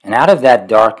And out of that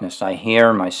darkness, I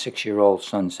hear my 6-year-old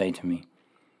son say to me,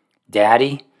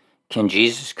 "Daddy, can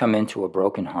Jesus come into a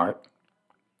broken heart?"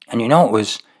 And it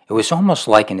was almost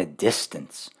like in a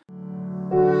distance.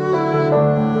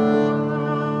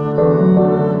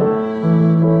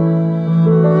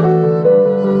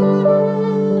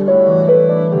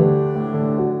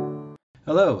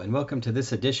 Hello, and welcome to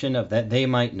this edition of That They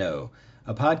Might Know,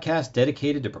 a podcast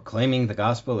dedicated to proclaiming the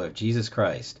gospel of Jesus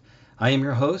Christ. I am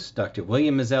your host, Dr.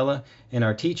 William Mazzella, and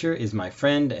our teacher is my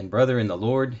friend and brother in the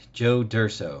Lord, Joe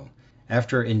Durso.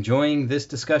 After enjoying this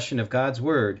discussion of God's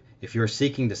Word, if you're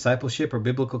seeking discipleship or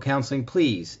biblical counseling,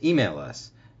 please email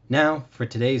us. Now for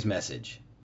today's message.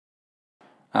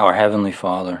 Our Heavenly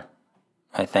Father,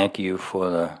 I thank you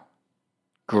for the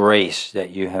grace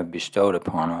that you have bestowed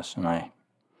upon us, and I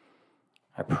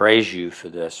praise you for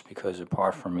this, because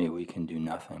apart from me we can do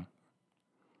nothing.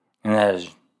 And that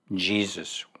is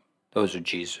Jesus. Those are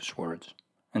Jesus' words,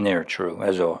 and they are true,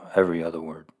 as every other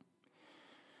word.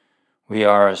 We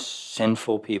are a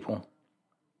sinful people,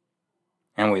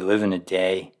 and we live in a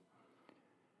day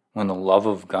when the love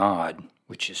of God,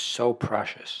 which is so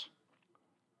precious,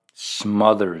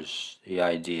 smothers the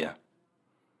idea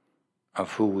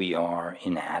of who we are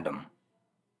in Adam.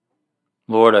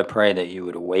 Lord, I pray that you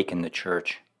would awaken the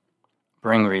church,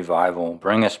 bring revival,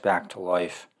 bring us back to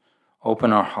life,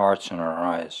 open our hearts and our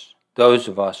eyes. Those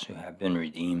of us who have been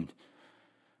redeemed,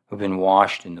 who have been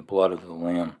washed in the blood of the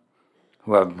Lamb,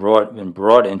 who have been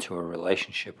brought into a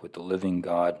relationship with the living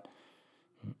God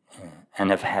and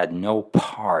have had no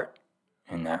part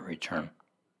in that return.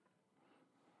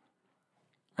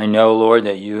 I know, Lord,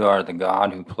 that you are the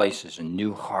God who places a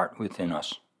new heart within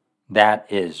us. That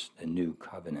is the new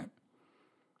covenant.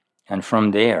 And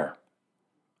from there,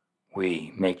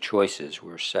 we make choices.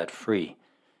 We're set free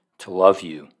to love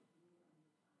you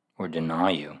or deny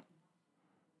you.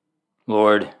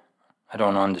 Lord, I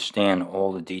don't understand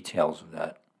all the details of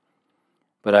that,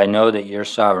 but I know that you're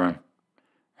sovereign,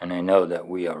 and I know that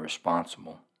we are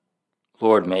responsible.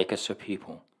 Lord, make us a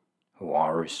people who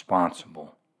are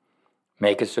responsible.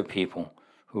 Make us a people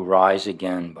who rise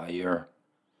again by your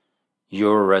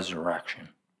resurrection.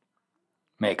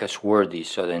 Make us worthy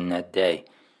so that in that day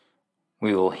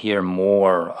we will hear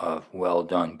more of "well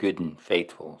done, good and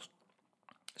faithful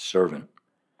servant,"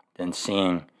 than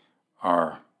seeing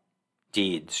our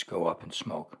deeds go up in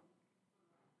smoke.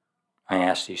 I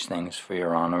ask these things for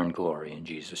your honor and glory in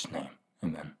Jesus' name.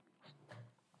 Amen.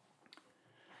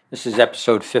 This is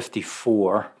episode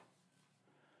 54,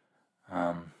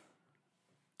 and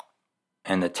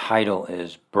the title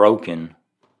is Broken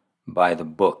by the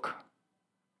Book.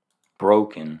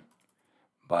 Broken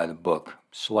by the Book.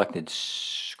 Selected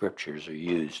scriptures are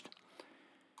used.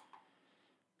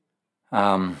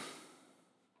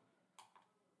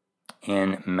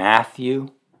 In Matthew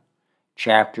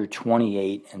chapter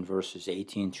 28 and verses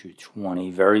 18 through 20,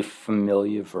 very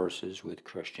familiar verses with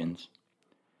Christians,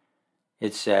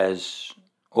 it says,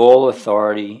 "All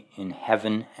authority in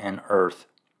heaven and earth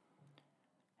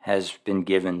has been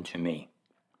given to me.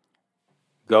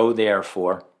 Go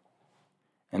therefore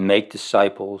and make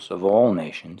disciples of all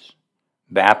nations,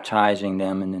 baptizing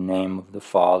them in the name of the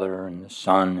Father and the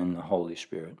Son and the Holy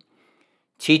Spirit,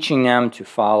 teaching them to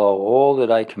follow all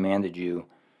that I commanded you,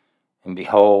 and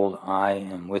behold, I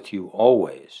am with you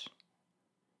always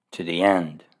to the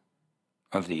end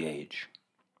of the age."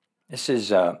 This is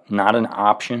not an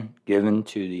option given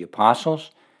to the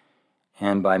apostles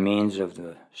and by means of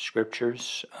the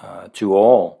scriptures to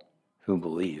all who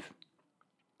believe.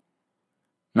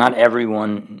 Not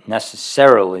everyone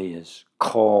necessarily is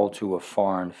called to a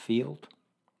foreign field,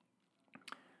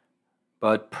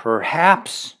 but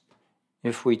perhaps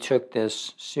if we took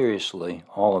this seriously,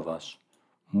 all of us,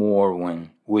 more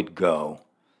would go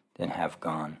than have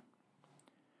gone.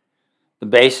 The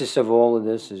basis of all of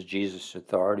this is Jesus'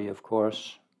 authority, of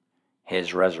course,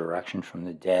 his resurrection from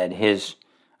the dead, his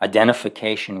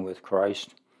identification with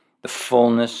Christ, the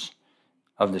fullness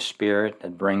of the Spirit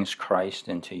that brings Christ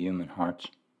into human hearts.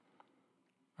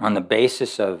 On the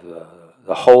basis of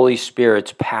the Holy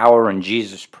Spirit's power and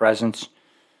Jesus' presence,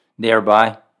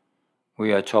 thereby,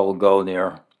 we are told, go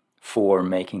therefore,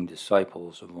 making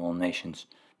disciples of all nations,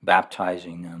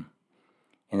 baptizing them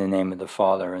in the name of the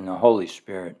Father and the Holy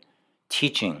Spirit,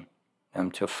 teaching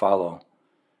them to follow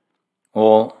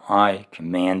all I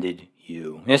commanded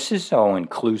you. This is so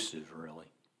inclusive,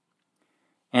 really.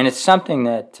 And it's something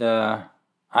that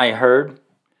I heard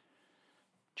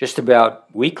just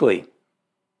about weekly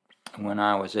when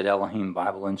I was at Elohim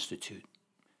Bible Institute.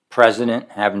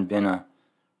 President, having been a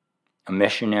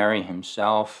missionary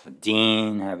himself, a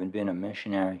dean, having been a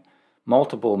missionary,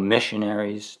 multiple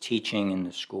missionaries teaching in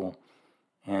the school,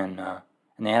 and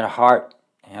they had a heart.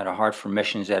 They had a heart for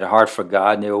missions. They had a heart for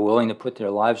God. And they were willing to put their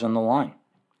lives on the line.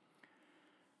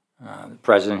 The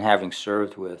president, having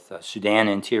served with Sudan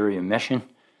Interior Mission,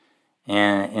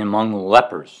 and among the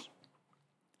lepers,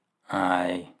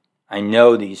 I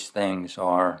know these things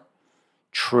are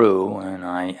true, and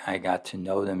I got to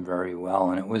know them very well,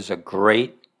 and it was a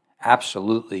great,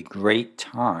 absolutely great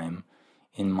time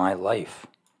in my life.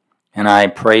 And I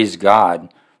praise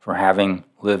God for having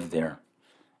lived there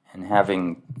and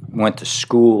having went to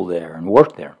school there and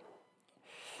worked there.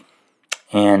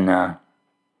 And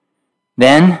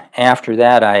then after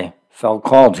that, I felt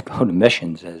called to go to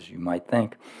missions, as you might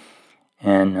think.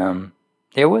 And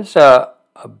there was a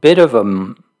bit of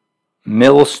a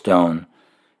millstone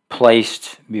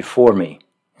placed before me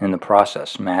in the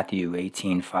process. Matthew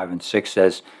 18:5-6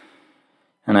 says,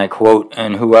 and I quote,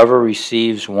 "And whoever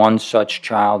receives one such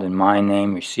child in my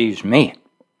name receives me.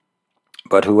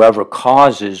 But whoever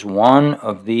causes one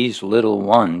of these little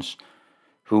ones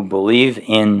who believe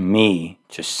in me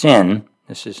to sin,"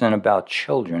 this isn't about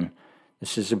children,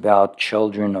 this is about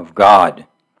children of God,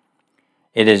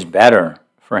 "it is better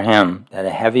for him that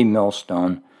a heavy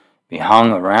millstone be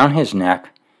hung around his neck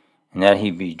and that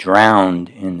he be drowned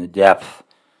in the depth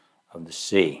of the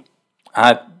sea."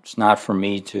 It's not for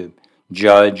me to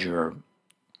judge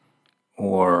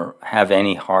or have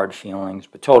any hard feelings,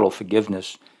 but total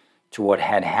forgiveness to what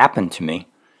had happened to me.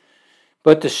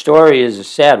 But the story is a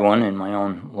sad one in my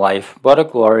own life, but a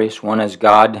glorious one, as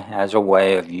God has a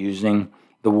way of using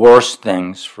the worst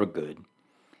things for good.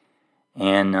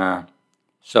 And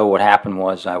so what happened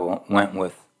was I went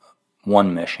with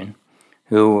one mission,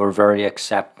 who were very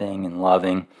accepting and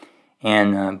loving,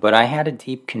 but I had a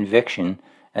deep conviction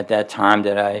at that time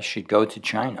that I should go to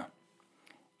China.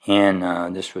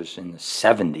 And this was in the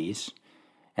 70s.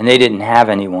 And they didn't have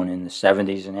anyone in the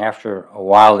 70s, and after a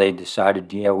while they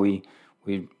decided,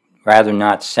 we'd rather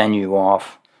not send you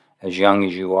off as young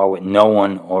as you are with no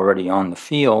one already on the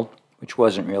field, which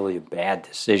wasn't really a bad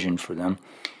decision for them.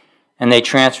 And they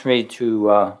transferred me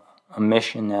to a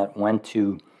mission that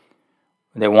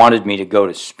they wanted me to go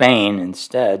to Spain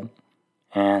instead,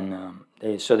 and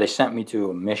so they sent me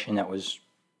to a mission that was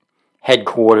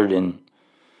headquartered in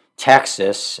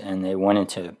Texas, and they went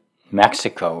into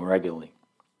Mexico regularly.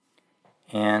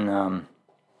 And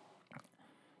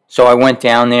so I went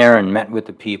down there and met with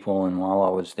the people, and while I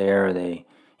was there, they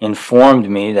informed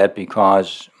me that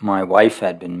because my wife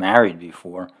had been married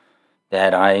before,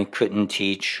 that I couldn't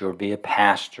teach or be a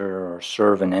pastor or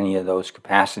serve in any of those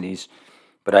capacities,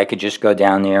 but I could just go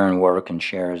down there and work and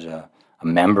share as a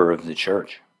member of the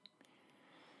church.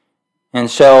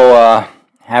 And so,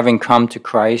 having come to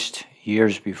Christ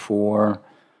years before,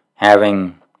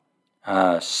 having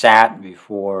sat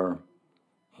before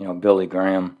Billy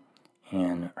Graham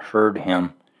and heard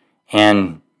him,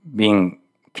 and being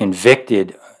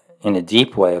convicted in a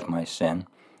deep way of my sin,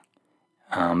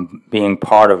 being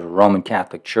part of a Roman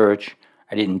Catholic Church,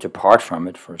 I didn't depart from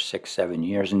it for 6-7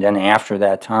 years. And then after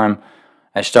that time,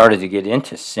 I started to get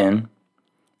into sin.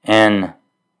 And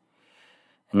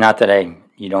not that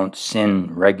you don't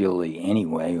sin regularly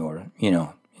anyway, or,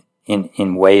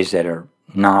 in ways that are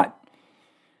not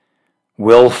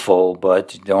willful,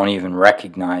 but don't even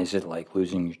recognize it, like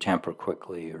losing your temper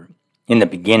quickly, or in the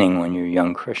beginning when you're a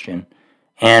young Christian.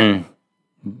 And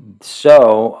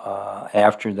so,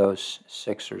 after those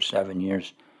 6 or 7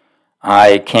 years,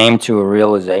 I came to a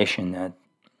realization that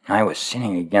I was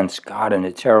sinning against God in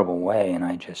a terrible way, and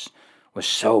I just was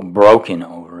so broken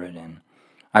over it. And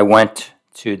I went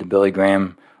to the Billy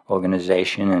Graham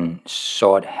organization and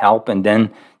sought help, and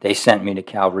then they sent me to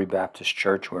Calvary Baptist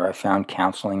Church, where I found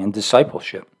counseling and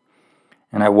discipleship.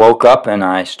 And I woke up and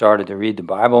I started to read the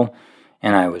Bible,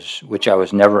 and which I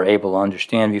was never able to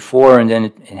understand before, and then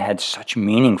it had such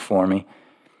meaning for me.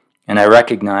 And I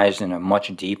recognized in a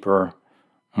much deeper,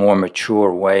 more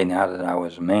mature way, now that I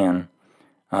was a man,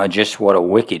 just what a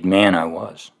wicked man I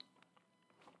was.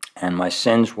 And my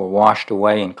sins were washed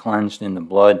away and cleansed in the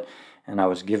blood, and I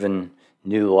was given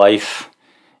new life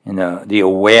in the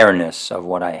awareness of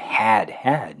what I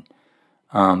had,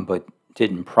 but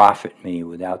didn't profit me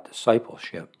without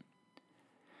discipleship.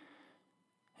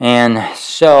 And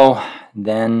so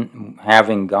then,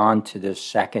 having gone to this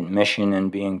second mission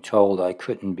and being told I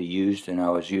couldn't be used and I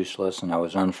was useless and I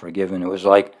was unforgiven, it was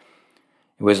like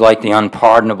the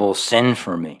unpardonable sin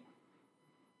for me.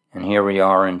 And here we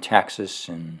are in Texas,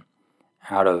 and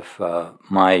out of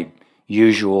my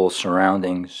usual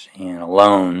surroundings and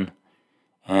alone,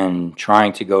 and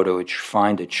trying to go to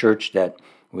find a church that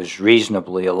was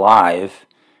reasonably alive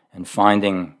and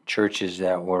finding churches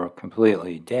that were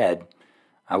completely dead,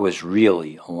 I was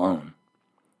really alone.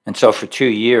 And so for 2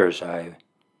 years, I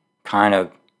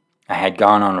had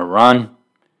gone on a run,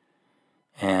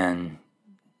 and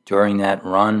during that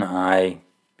run, I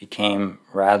became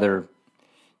rather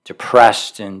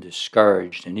depressed and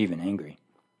discouraged and even angry,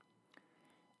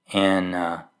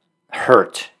 and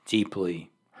hurt,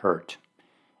 deeply hurt.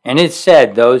 And it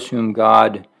said, those whom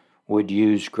God would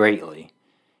use greatly,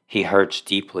 he hurts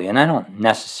deeply. And I don't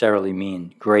necessarily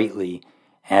mean greatly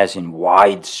as in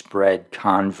widespread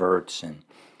converts and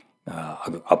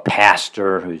a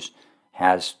pastor who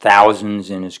has thousands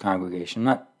in his congregation. I'm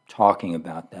not talking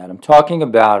about that. I'm talking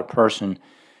about a person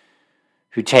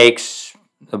who takes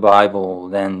the Bible,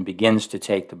 then begins to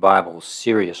take the Bible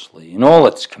seriously in all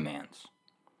its commands,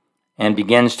 and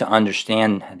begins to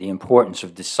understand the importance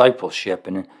of discipleship,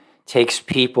 and takes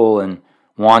people and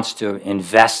wants to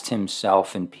invest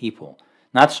himself in people.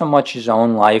 Not so much his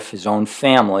own life, his own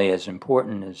family, as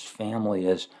important as family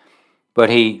is, but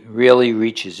he really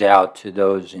reaches out to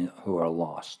those who are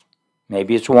lost.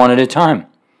 Maybe it's one at a time.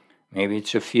 Maybe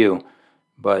it's a few.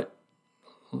 But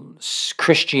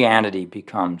Christianity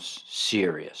becomes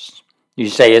serious. You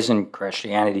say, isn't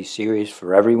Christianity serious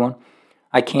for everyone?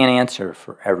 I can't answer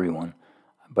for everyone,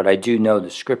 but I do know the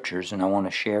scriptures, and I want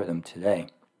to share them today.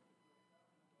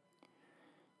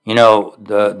 You know,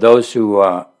 those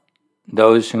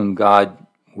whom God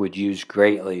would use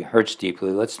greatly hurts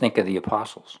deeply. Let's think of the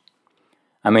apostles.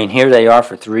 I mean, here they are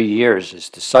for 3 years as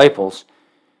disciples,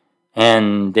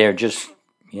 and they're just,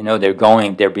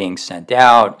 they're being sent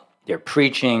out, they're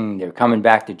preaching, they're coming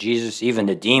back to Jesus. Even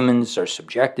the demons are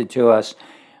subjected to us.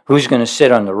 Who's going to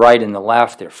sit on the right and the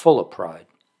left? They're full of pride.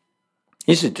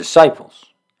 These are disciples.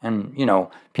 And,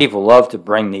 people love to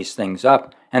bring these things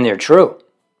up, and they're true.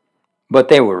 But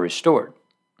they were restored.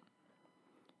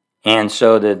 And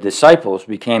so the disciples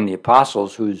became the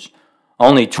apostles, whose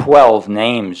only 12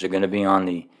 names are going to be on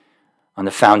the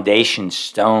foundation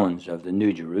stones of the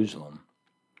New Jerusalem.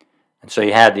 And so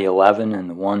you had the 11, and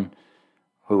the one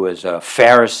who was a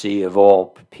Pharisee of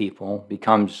all people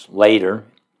becomes later,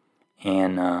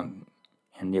 and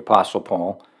the Apostle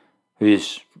Paul,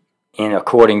 who's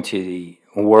according to the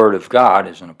Word of God,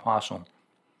 is an apostle.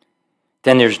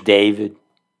 Then there's David,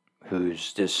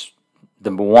 who's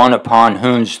the one upon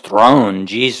whose throne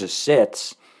Jesus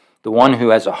sits, the one who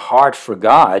has a heart for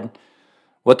God.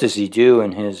 What does he do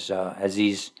in his as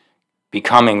he's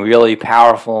becoming really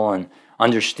powerful and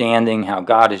understanding how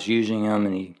God is using him,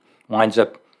 and he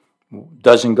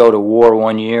doesn't go to war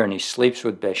 1 year, and he sleeps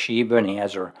with Bathsheba, and he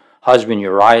has her husband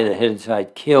Uriah the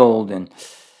Hittite killed, and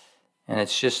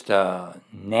it's just a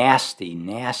nasty,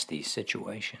 nasty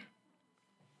situation.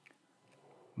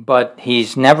 But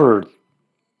he's never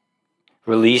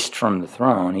released from the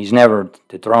throne.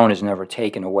 The throne is never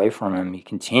taken away from him. He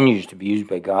continues to be used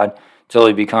by God until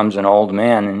he becomes an old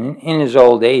man, and in his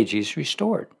old age, he's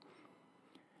restored.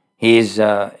 He's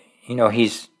so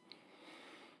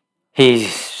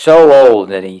old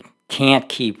that he can't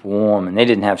keep warm, and they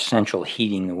didn't have central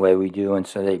heating the way we do, and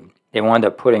so they wound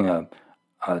up putting the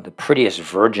prettiest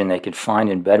virgin they could find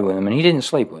in bed with him, and he didn't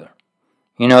sleep with her.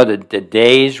 The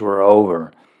days were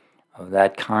over of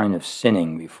that kind of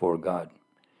sinning before God.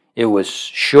 It was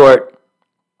short,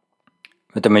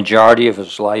 but the majority of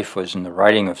his life was in the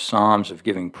writing of psalms, of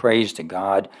giving praise to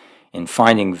God, in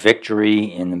finding victory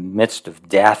in the midst of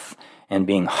death and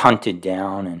being hunted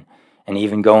down, and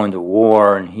even going to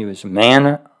war. And he was a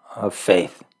man of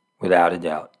faith, without a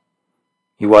doubt.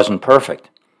 He wasn't perfect,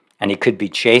 and he could be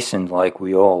chastened like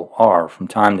we all are from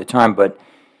time to time, but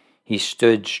he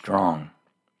stood strong.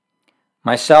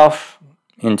 Myself,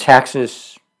 in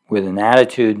Texas, with an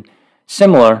attitude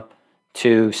similar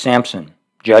to Samson.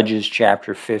 Judges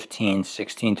chapter 15,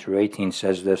 16 through 18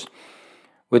 says this: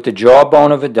 with the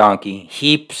jawbone of a donkey,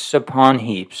 heaps upon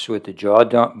heaps, with the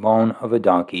jawbone of a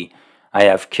donkey, I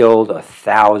have killed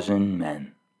 1,000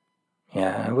 men.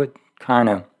 Yeah, it would kind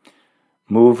of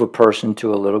move a person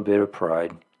to a little bit of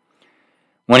pride.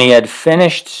 When he had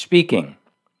finished speaking,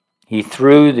 he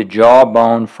threw the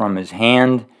jawbone from his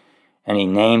hand, and he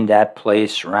named that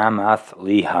place Ramath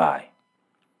Lehi.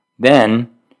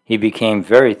 Then he became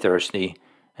very thirsty,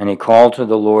 and he called to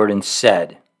the Lord and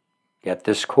said, get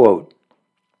this quote,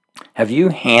 have you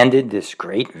handed this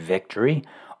great victory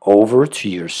over to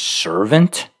your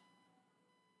servant?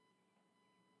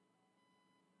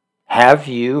 Have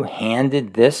you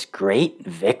handed this great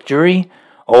victory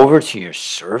over to your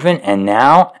servant, and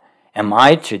now am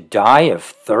I to die of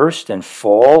thirst and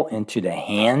fall into the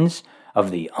hands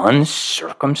of the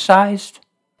uncircumcised?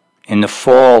 In the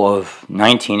fall of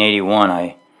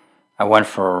 1981, I went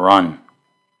for a run.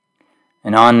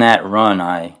 And on that run,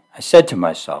 I said to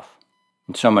myself,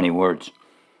 in so many words,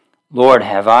 Lord,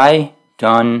 have I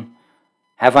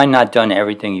not done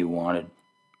everything you wanted?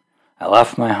 I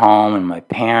left my home and my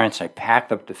parents. I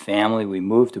packed up the family. We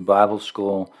moved to Bible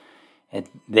school. And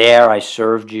there I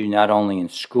served you not only in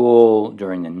school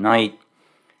during the night,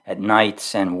 at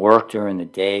nights, and work during the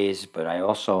days, but I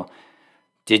also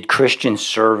did Christian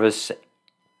service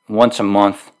once a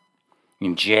month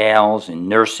in jails, in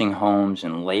nursing homes,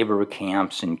 in labor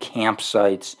camps, in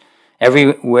campsites.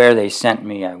 Everywhere they sent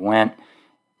me, I went.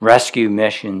 Rescue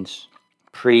missions,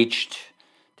 preached,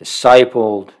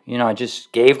 discipled. I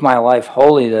just gave my life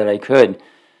wholly that I could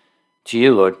to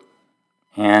you, Lord.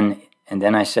 And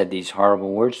then I said these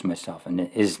horrible words to myself. And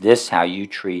is this how you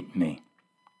treat me?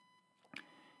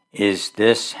 Is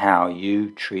this how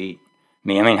you treat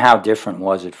me? I mean, how different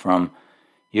was it from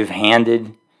you've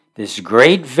handed this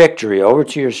great victory over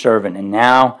to your servant, and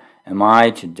now am I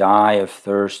to die of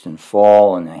thirst and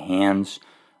fall in the hands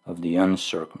of the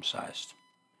uncircumcised?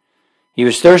 He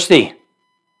was thirsty.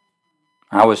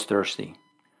 I was thirsty.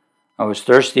 I was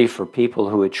thirsty for people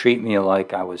who would treat me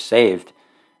like I was saved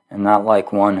and not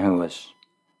like one who was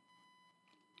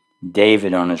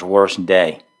David on his worst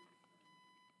day.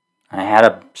 I had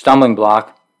a stumbling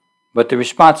block, but the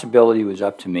responsibility was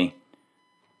up to me.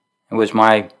 It was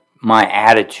my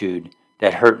attitude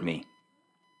that hurt me.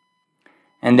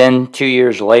 And then 2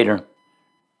 years later,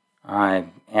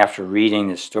 after reading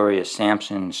the story of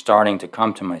Samson and starting to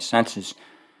come to my senses,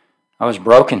 I was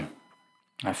broken.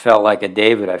 I felt like a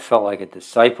David. I felt like a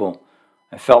disciple.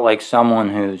 I felt like someone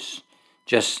who's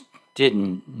just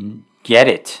didn't get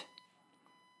it.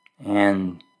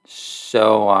 And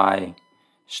so I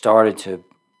started to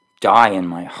die in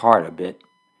my heart a bit.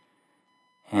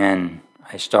 And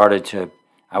I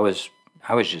was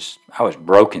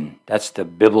broken. That's the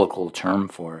biblical term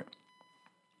for it.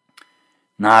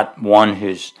 Not one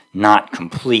who's not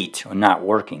complete or not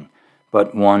working,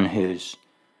 but one who's,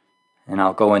 and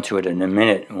I'll go into it in a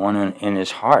minute, one in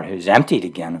his heart who's emptied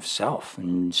again of self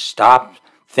and stopped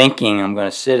thinking I'm going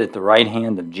to sit at the right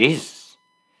hand of Jesus.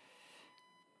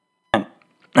 And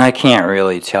I can't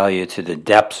really tell you to the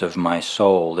depths of my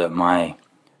soul that my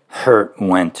hurt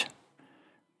went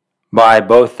by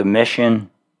both the mission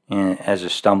as a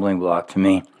stumbling block to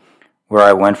me, where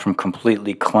I went from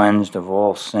completely cleansed of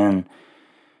all sin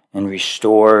and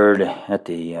restored at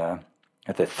the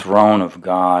throne of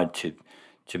God to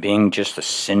being just a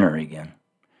sinner again,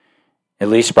 at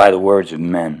least by the words of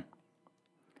men.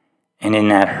 And in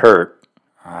that hurt,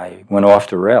 I went off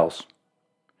the rails.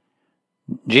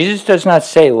 Jesus does not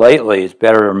say lightly it's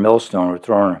better a millstone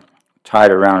or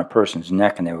tied around a person's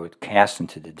neck and they were cast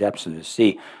into the depths of the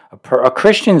sea. A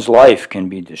Christian's life can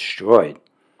be destroyed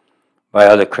by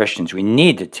other Christians. We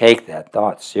need to take that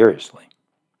thought seriously.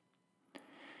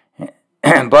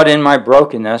 But in my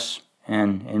brokenness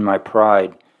and in my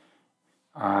pride,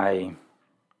 my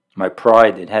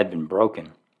pride that had been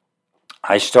broken,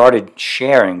 I started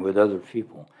sharing with other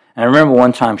people. And I remember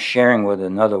one time sharing with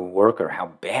another worker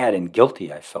how bad and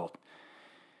guilty I felt.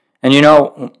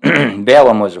 And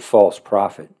Balaam was a false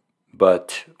prophet,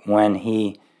 but when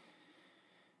he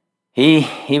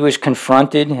was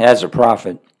confronted as a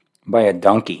prophet by a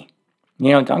donkey.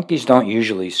 Donkeys don't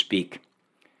usually speak.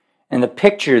 And the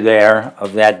picture there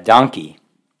of that donkey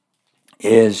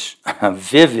is a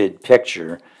vivid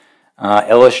picture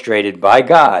illustrated by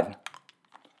God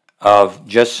of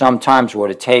just sometimes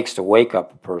what it takes to wake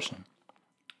up a person.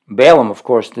 Balaam, of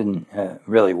course, didn't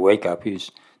really wake up. He's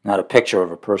not a picture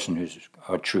of a person who's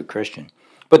a true Christian.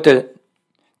 But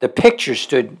the picture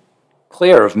stood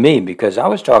clear of me because I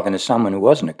was talking to someone who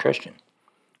wasn't a Christian.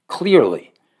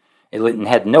 Clearly. It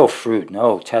had no fruit,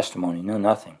 no testimony, no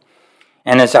nothing.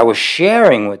 And as I was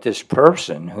sharing with this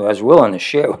person who I was willing to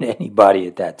share with anybody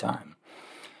at that time,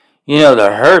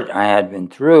 the hurt I had been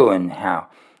through and how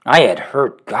I had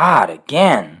hurt God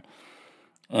again.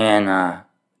 And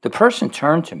the person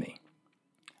turned to me,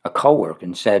 a coworker,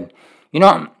 and said,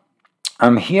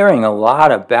 I'm hearing a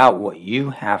lot about what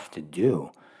you have to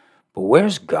do, but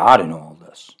where's God in all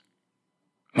this?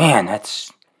 Man,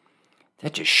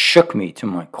 that just shook me to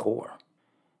my core.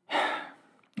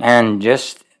 And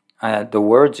just the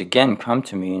words again come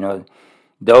to me,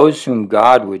 those whom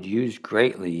God would use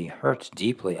greatly, he hurts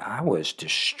deeply. I was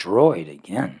destroyed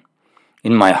again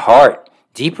in my heart,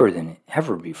 deeper than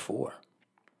ever before.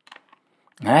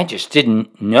 And I just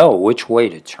didn't know which way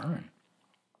to turn.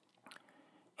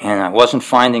 And I wasn't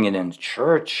finding it in the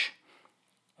church,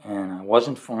 and I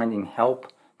wasn't finding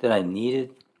help that I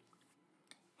needed.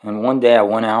 And one day I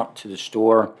went out to the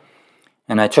store,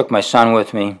 and I took my son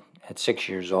with me at 6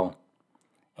 years old.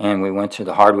 And we went to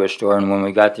the hardware store, and when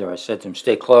we got there, I said to him,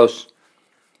 stay close.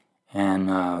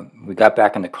 And we got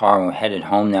back in the car, and we headed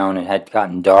home now, and it had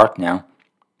gotten dark now.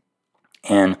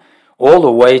 And all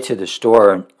the way to the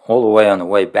store, all the way on the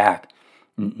way back,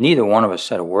 neither one of us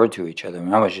said a word to each other. I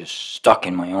mean, I was just stuck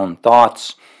in my own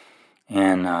thoughts,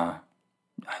 and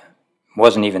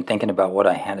wasn't even thinking about what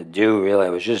I had to do, really.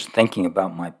 I was just thinking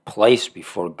about my place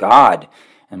before God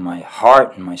and my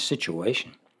heart and my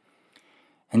situation.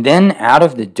 And then out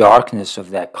of the darkness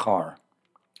of that car,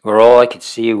 where all I could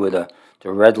see were the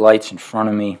red lights in front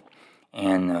of me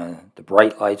and the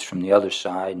bright lights from the other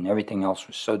side, and everything else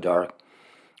was so dark.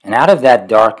 And out of that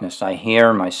darkness, I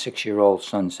hear my 6-year-old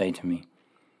son say to me,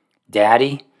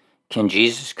 Daddy, can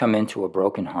Jesus come into a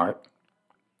broken heart?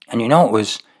 And you know, it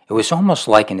was almost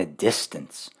like in a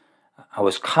distance. I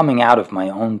was coming out of my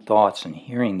own thoughts and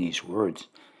hearing these words.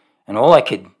 And all I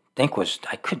could think was,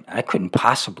 I couldn't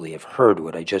possibly have heard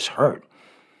what I just heard.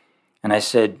 And I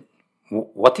said,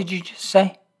 what did you just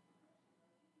say?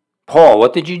 Paul,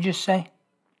 what did you just say?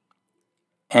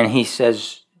 And he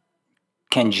says,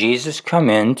 can Jesus come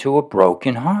into a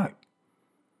broken heart?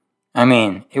 I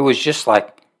mean, it was just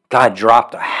like God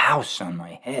dropped a house on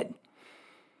my head.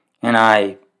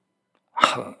 And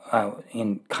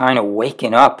in kind of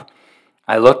waking up,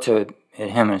 I looked at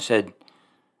him and said,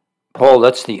 Paul,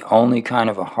 that's the only kind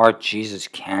of a heart Jesus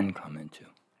can come into.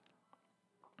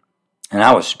 And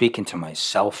I was speaking to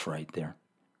myself right there.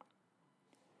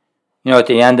 You know, at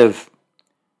the end of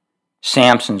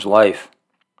Samson's life,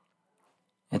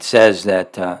 it says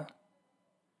that,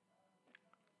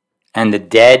 and the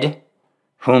dead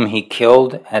whom he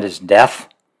killed at his death,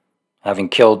 having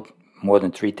killed more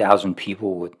than 3,000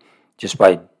 people just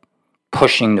by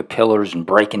pushing the pillars and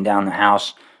breaking down the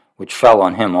house, which fell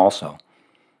on him also.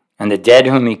 And the dead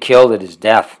whom he killed at his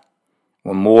death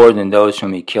were more than those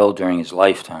whom he killed during his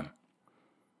lifetime.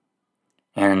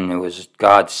 And it was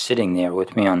God sitting there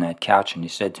with me on that couch, and he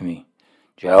said to me,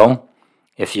 Joe,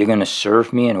 if you're going to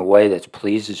serve me in a way that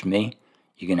pleases me,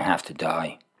 you're going to have to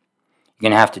die. You're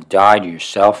going to have to die to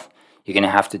yourself. You're going to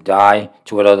have to die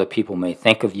to what other people may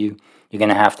think of you. You're going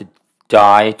to have to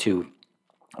die to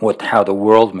how the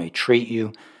world may treat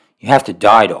you. You have to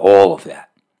die to all of that,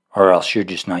 or else you're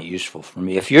just not useful for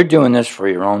me. If you're doing this for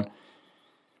your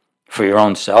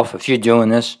own self, if you're doing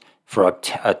this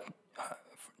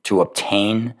to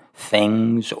obtain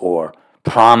things or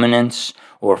prominence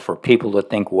or for people to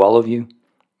think well of you,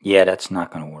 yeah, that's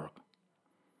not going to work.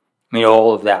 I mean,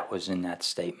 all of that was in that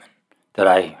statement that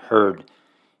I heard,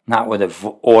 not with an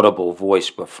audible voice,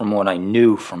 but from what I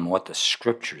knew from what the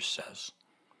Scripture says.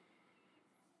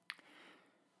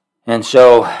 And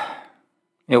so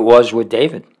it was with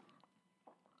David.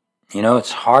 You know,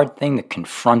 it's a hard thing to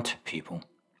confront people.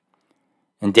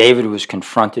 And David was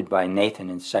confronted by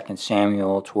Nathan in 2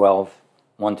 Samuel 12,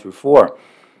 1-4.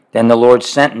 Then the Lord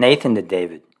sent Nathan to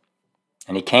David,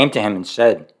 and he came to him and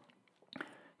said,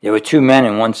 there were 2 men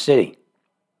in one city,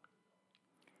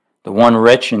 the one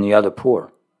rich and the other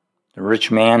poor. The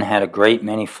rich man had a great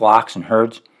many flocks and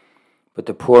herds, but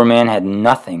the poor man had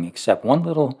nothing except one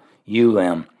little ewe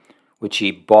lamb, which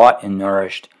he bought and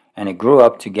nourished, and it grew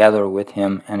up together with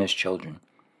him and his children.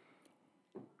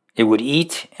 It would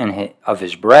eat of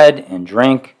his bread and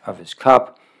drink of his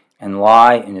cup and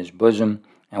lie in his bosom,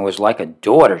 and was like a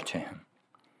daughter to him.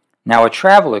 Now a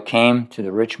traveler came to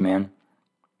the rich man,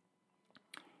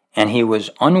 and he was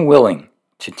unwilling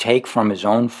to take from his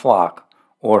own flock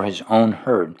or his own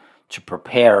herd to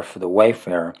prepare for the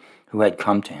wayfarer who had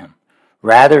come to him.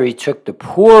 Rather, he took the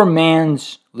poor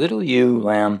man's little ewe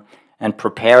lamb and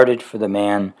prepared it for the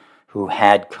man who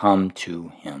had come to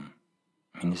him.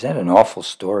 I mean, is that an awful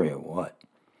story or what?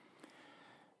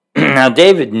 Now,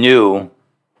 David knew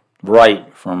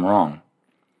right from wrong.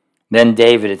 Then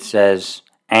David, it says,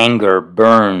 anger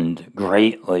burned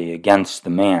greatly against the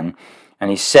man, and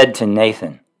he said to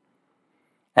Nathan,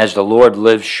 as the Lord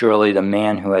lives, surely the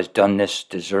man who has done this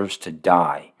deserves to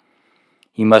die.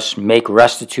 He must make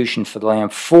restitution for the lamb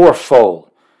fourfold,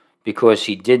 because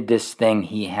he did this thing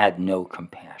he had no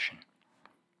compassion.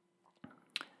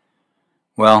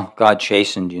 Well, God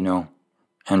chastened,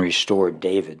 and restored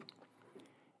David.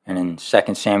 And in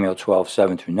 2 Samuel 12,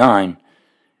 7-9,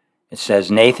 it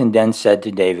says, Nathan then said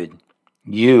to David,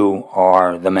 you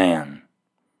are the man.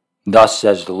 Thus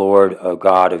says the Lord, O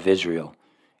God of Israel,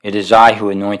 it is I who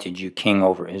anointed you king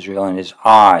over Israel, and it is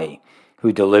I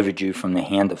who delivered you from the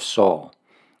hand of Saul.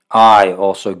 I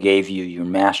also gave you your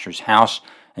master's house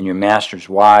and your master's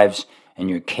wives and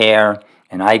your care,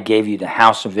 and I gave you the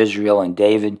house of Israel and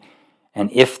David.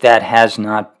 And if that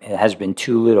has been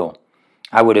too little,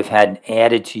 I would have had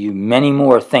added to you many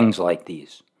more things like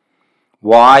these.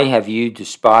 Why have you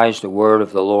despised the word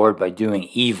of the Lord by doing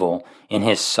evil in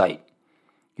his sight?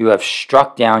 You have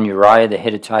struck down Uriah the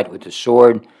Hittite with the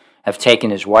sword, have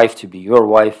taken his wife to be your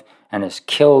wife, and has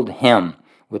killed him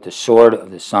with the sword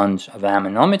of the sons of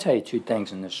Ammon. Now, let me tell you two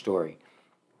things in this story.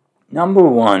 Number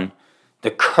one,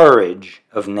 the courage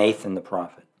of Nathan the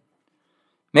prophet.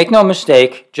 Make no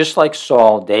mistake, just like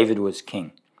Saul, David was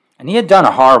king. And he had done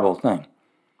a horrible thing.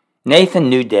 Nathan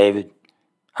knew David.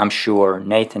 I'm sure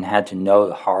Nathan had to know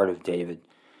the heart of David.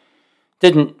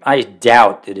 I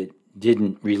doubt that it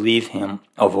didn't relieve him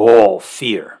of all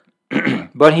fear.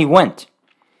 But he went,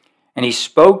 and he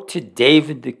spoke to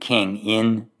David the king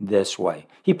in this way.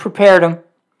 He prepared him.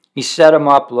 He set him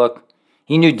up. Look,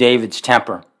 he knew David's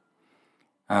temper,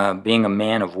 being a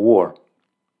man of war.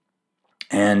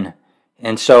 And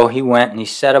so he went and he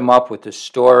set him up with the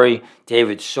story.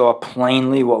 David saw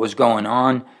plainly what was going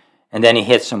on. And then he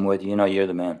hits him with, you're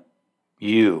the man.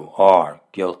 You are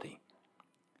guilty.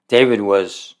 David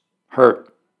was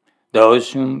hurt.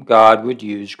 Those whom God would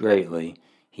use greatly,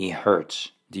 he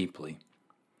hurts deeply.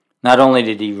 Not only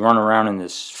did he run around in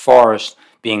this forest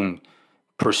being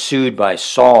pursued by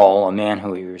Saul, a man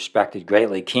who he respected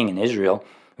greatly, king in Israel,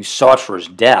 who sought for his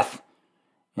death,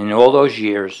 in all those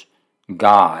years,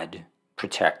 God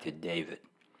protected David.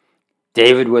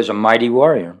 David was a mighty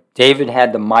warrior. David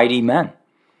had the mighty men.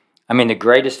 The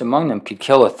greatest among them could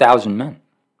kill 1,000 men.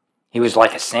 He was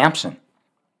like a Samson.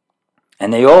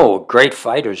 And they all were great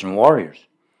fighters and warriors.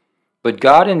 But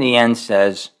God in the end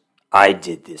says, I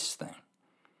did this thing.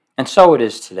 And so it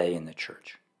is today in the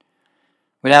church.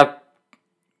 Without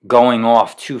going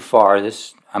off too far,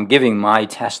 I'm giving my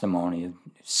testimony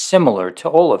similar to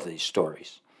all of these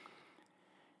stories.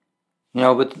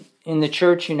 But in the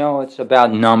church, it's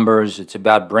about numbers. It's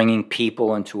about bringing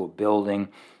people into a building.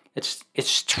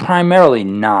 It's primarily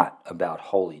not about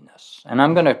holiness. And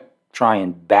I'm going to try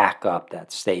and back up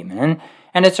that statement.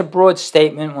 And it's a broad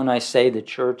statement when I say the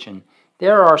church. And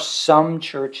there are some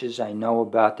churches I know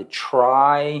about that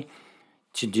try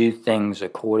to do things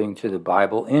according to the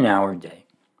Bible in our day.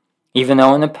 Even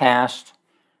though in the past,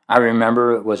 I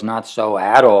remember it was not so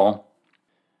at all.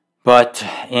 But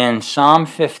in Psalm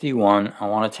 51, I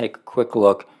want to take a quick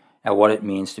look at what it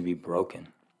means to be broken.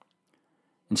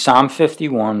 In Psalm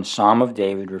 51, Psalm of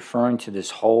David, referring to this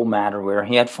whole matter where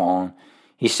he had fallen,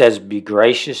 he says, Be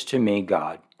gracious to me,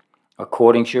 God,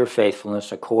 according to your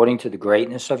faithfulness, according to the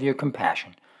greatness of your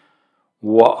compassion,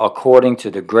 according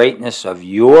to the greatness of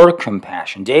your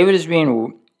compassion. David is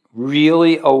being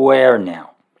really aware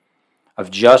now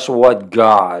of just what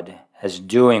God is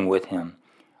doing with him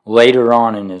later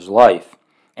on in his life,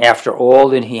 after all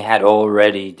that he had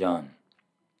already done.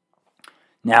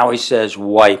 Now he says,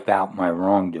 wipe out my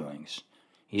wrongdoings.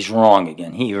 He's wrong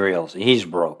again. He realizes he's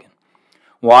broken.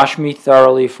 Wash me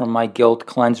thoroughly from my guilt.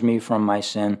 Cleanse me from my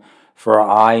sin. For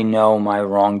I know my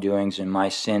wrongdoings, and my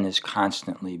sin is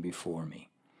constantly before me.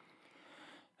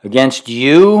 Against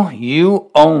you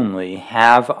only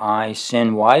have I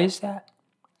sinned. Why is that?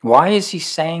 Why is he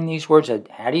saying these words?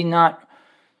 Had he not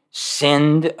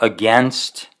sinned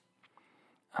against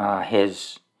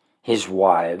his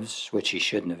wives, which he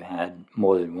shouldn't have had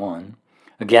more than one,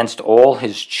 against all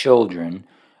his children,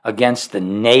 against the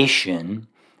nation,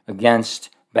 against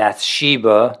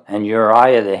Bathsheba and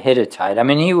Uriah the Hittite?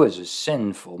 He was a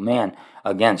sinful man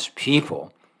against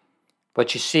people.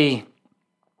 But you see,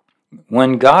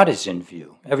 when God is in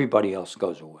view, everybody else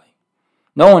goes away.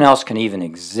 No one else can even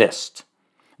exist.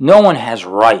 No one has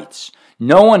rights.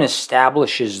 No one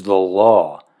establishes the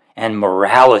law and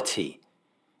morality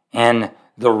and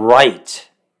the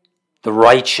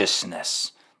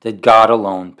righteousness that God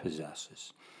alone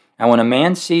possesses. And when a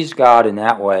man sees God in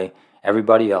that way,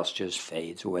 everybody else just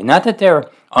fades away. Not that they're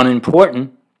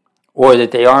unimportant or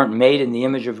that they aren't made in the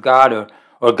image of God,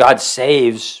 or God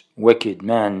saves wicked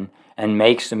men and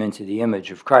makes them into the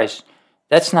image of Christ.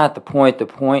 That's not the point. The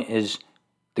point is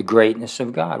the greatness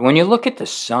of God. When you look at the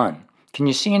sun, can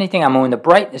you see anything? When the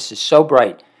brightness is so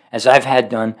bright, as I've had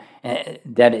done,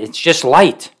 that it's just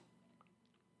light.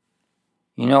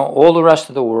 All the rest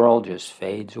of the world just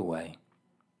fades away.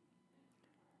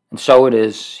 And so it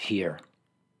is here.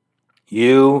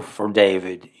 You, for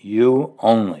David, you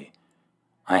only,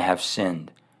 I have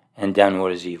sinned and done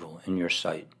what is evil in your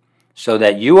sight, so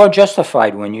that you are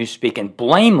justified when you speak and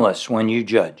blameless when you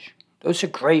judge. Those are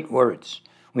great words.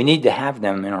 We need to have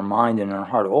them in our mind and in our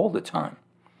heart all the time.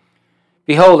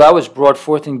 Behold, I was brought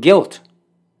forth in guilt.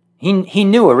 He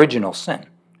knew original sin.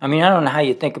 I don't know how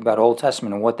you think about Old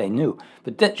Testament and what they knew,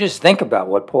 but just think about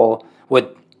what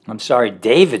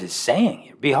David is saying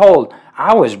here. Behold,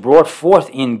 I was brought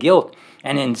forth in guilt,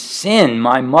 and in sin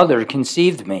my mother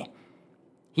conceived me.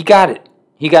 He got it.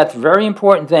 He got the very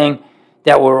important thing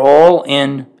that we're all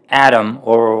in Adam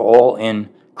or we're all in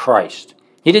Christ.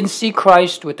 He didn't see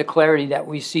Christ with the clarity that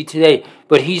we see today,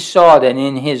 but he saw that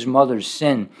in his mother's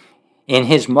sin, in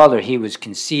his mother he was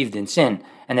conceived in sin,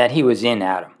 and that he was in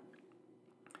Adam.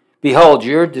 Behold,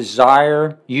 you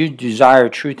desire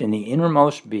truth in the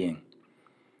innermost being,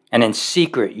 and in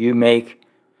secret you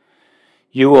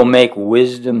will make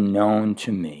wisdom known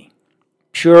to me.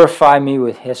 Purify me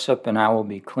with hyssop, and I will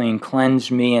be clean.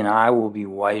 Cleanse me, and I will be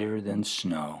whiter than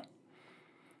snow.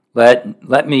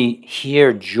 Let me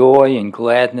hear joy and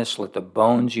gladness. Let the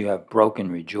bones you have broken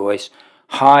rejoice.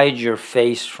 Hide your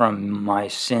face from my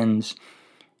sins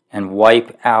and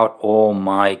wipe out all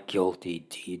my guilty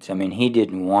deeds. I mean, he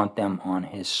didn't want them on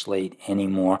his slate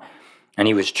anymore, and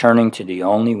he was turning to the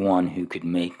only one who could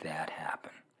make that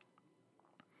happen.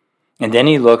 And then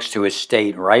he looks to his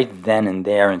state right then and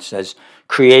there and says,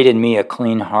 create in me a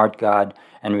clean heart, God,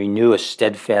 and renew a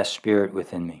steadfast spirit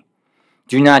within me.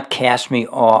 Do not cast me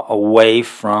away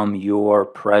from your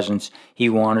presence. He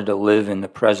wanted to live in the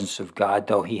presence of God,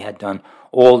 though he had done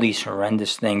all these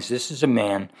horrendous things. This is a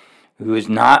man who is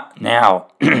not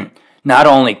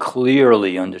only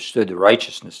clearly understood the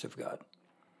righteousness of God,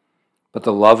 but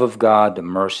the love of God, the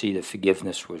mercy, the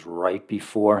forgiveness was right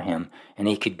before him, and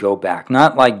he could go back.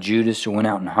 Not like Judas who went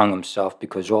out and hung himself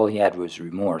because all he had was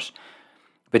remorse,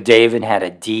 but David had a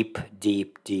deep,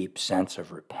 deep, deep sense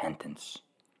of repentance.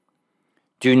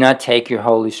 Do not take your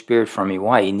Holy Spirit from me.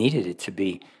 Why? He needed it to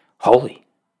be holy.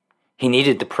 He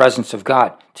needed the presence of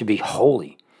God to be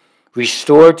holy.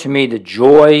 Restore to me the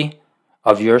joy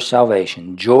of your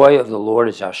salvation. Joy of the Lord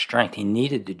is our strength. He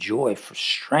needed the joy for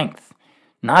strength,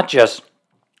 not just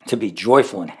to be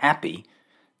joyful and happy.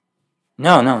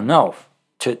 No.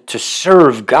 To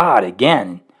serve God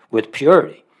again with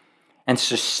purity and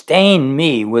sustain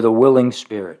me with a willing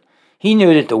spirit. He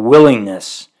knew that the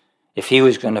willingness, if he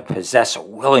was going to possess a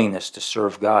willingness to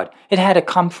serve God, it had to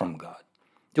come from God.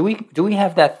 Do we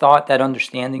have that thought, that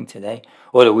understanding today?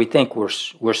 Or do we think we're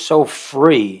so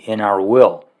free in our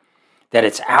will that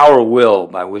it's our will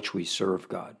by which we serve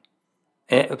God?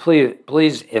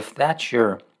 Please, if that's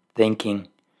your thinking,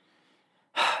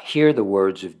 hear the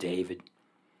words of David,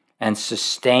 and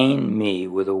sustain me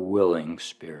with a willing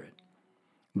spirit.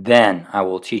 Then I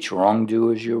will teach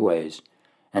wrongdoers your ways,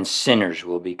 and sinners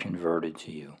will be converted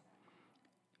to you.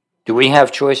 Do we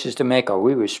have choices to make? Are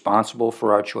we responsible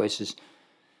for our choices?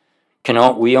 Do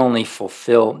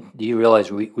you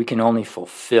realize we can only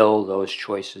fulfill those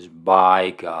choices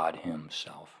by God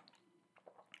himself?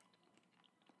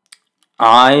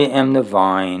 I am the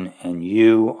vine, and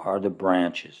you are the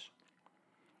branches.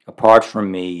 Apart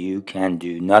from me, you can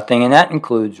do nothing, and that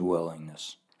includes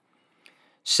willingness.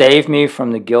 Save me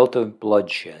from the guilt of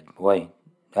bloodshed. Boy,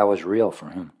 that was real for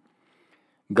him.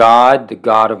 God, the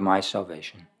God of my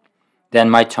salvation. Then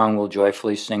my tongue will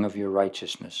joyfully sing of your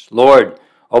righteousness. Lord,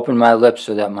 open my lips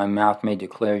so that my mouth may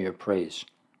declare your praise.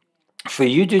 For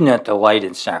you do not delight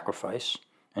in sacrifice,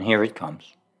 and here it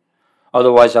comes.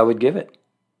 Otherwise I would give it.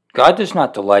 God does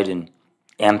not delight in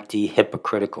empty,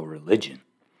 hypocritical religion,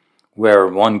 where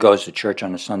one goes to church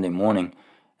on a Sunday morning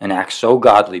and acts so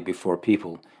godly before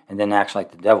people and then acts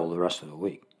like the devil the rest of the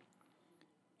week.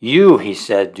 You, he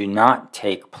said, do not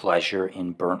take pleasure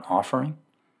in burnt offering.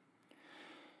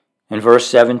 In verse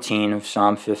 17 of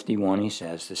Psalm 51, he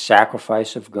says, the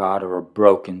sacrifice of God are a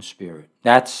broken spirit.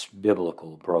 That's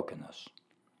biblical brokenness.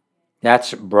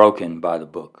 That's broken by the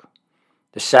book.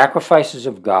 The sacrifices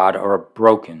of God are a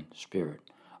broken spirit,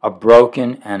 a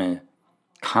broken and a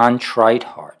contrite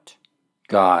heart.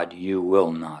 God, you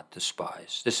will not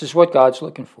despise. This is what God's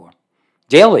looking for.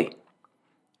 Daily.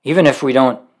 Even if we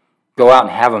don't go out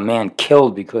and have a man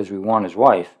killed because we want his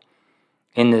wife,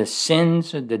 in the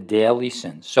sins of the daily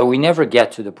sins. So we never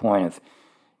get to the point of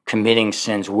committing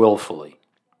sins willfully.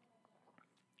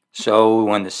 So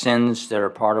when the sins that are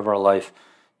part of our life,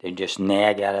 they just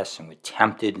nag at us and we're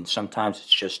tempted, and sometimes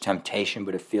it's just temptation,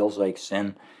 but it feels like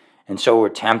sin. And so we're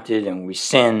tempted and we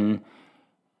sin,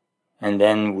 and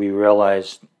then we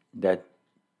realize that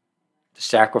the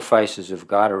sacrifices of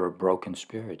God are a broken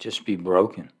spirit. Just be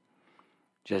broken.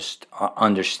 Just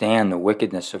understand the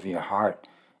wickedness of your heart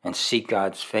and seek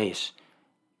God's face.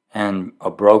 And a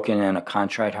broken and a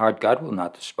contrite heart, God will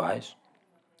not despise.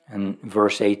 And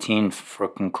verse 18, for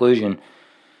conclusion,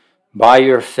 by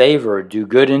your favor do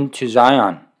good unto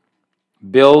Zion.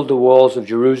 Build the walls of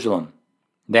Jerusalem.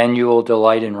 Then you will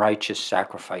delight in righteous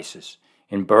sacrifices,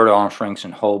 in burnt offerings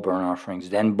and whole burnt offerings.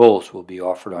 Then bulls will be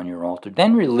offered on your altar.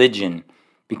 Then religion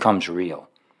becomes real.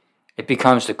 It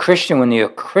becomes the Christian. When the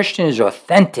Christian is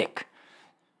authentic,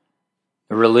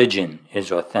 The religion is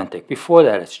authentic. Before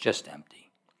that, it's just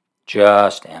empty.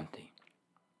 Just empty.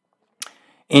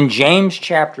 In James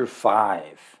chapter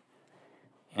 5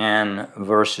 and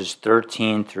verses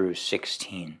 13 through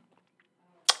 16,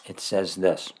 it says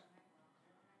this: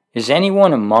 Is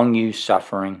anyone among you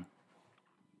suffering?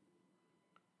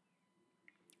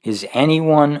 Is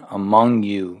anyone among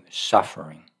you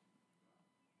suffering?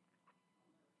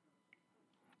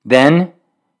 Then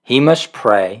he must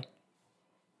pray.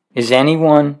 Is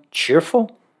anyone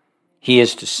cheerful? He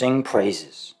is to sing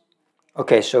praises.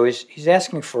 Okay, so he's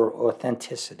asking for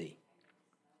authenticity.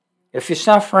 If you're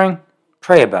suffering,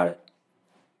 pray about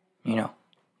it.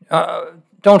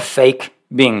 Don't fake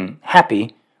being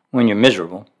happy when you're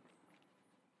miserable.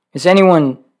 Is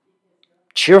anyone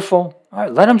cheerful? All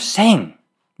right, let them sing.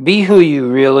 Be who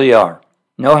you really are.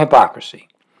 No hypocrisy.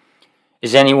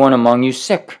 Is anyone among you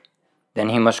sick? Then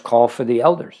he must call for the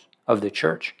elders of the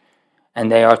church, and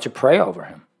they are to pray over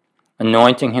him,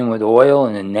 anointing him with oil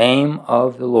in the name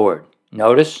of the Lord.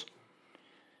 Notice,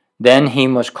 then he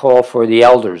must call for the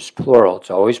elders, plural.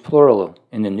 It's always plural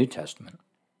in the New Testament.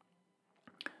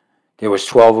 There was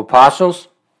 12 apostles,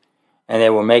 and they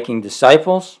were making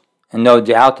disciples, and no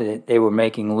doubt that they were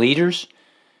making leaders,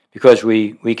 because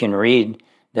we can read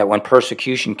that when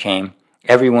persecution came,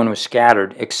 everyone was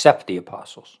scattered except the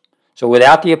apostles. So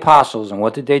without the apostles, and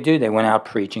what did they do? They went out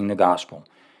preaching the gospel,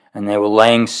 and they were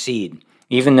laying seed.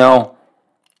 Even though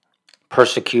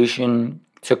persecution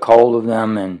took hold of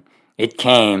them, and it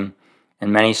came,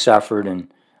 and many suffered, and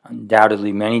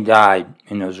undoubtedly many died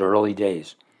in those early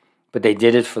days. But they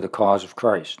did it for the cause of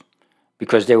Christ,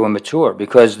 because they were mature,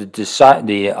 because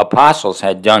the apostles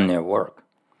had done their work.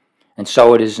 And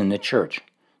so it is in the church.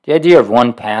 The idea of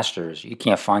one pastor is, you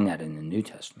can't find that in the New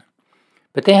Testament.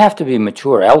 But they have to be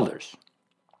mature elders.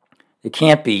 They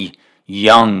can't be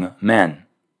young men.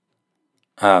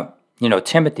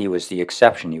 Timothy was the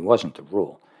exception. He wasn't the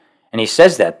rule. And he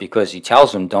says that because he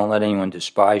tells them, don't let anyone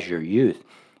despise your youth.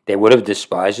 They would have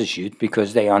despised his youth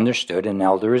because they understood an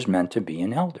elder is meant to be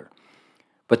an elder.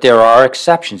 But there are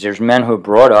exceptions. There's men who are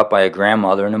brought up by a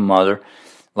grandmother and a mother,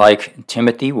 like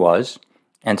Timothy was.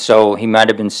 And so he might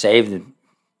have been saved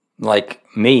like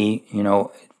me,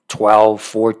 12,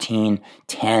 14,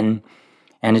 10,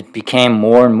 and it became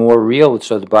more and more real.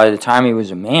 So that by the time he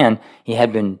was a man, he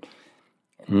had been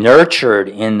nurtured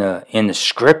in the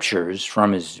scriptures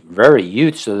from his very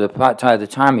youth. So by the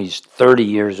time he's 30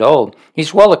 years old,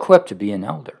 he's well equipped to be an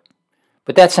elder.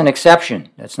 But that's an exception.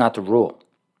 That's not the rule.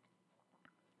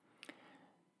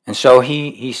 And so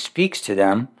he speaks to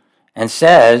them and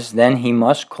says, then he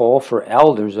must call for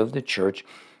elders of the church,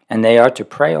 and they are to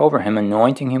pray over him,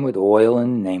 anointing him with oil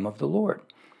in the name of the Lord.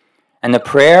 And the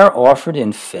prayer offered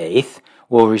in faith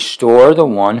will restore the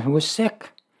one who is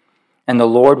sick, and the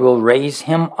Lord will raise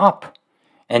him up.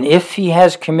 And if he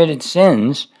has committed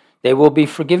sins, they will be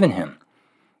forgiven him.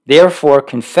 Therefore,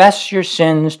 confess your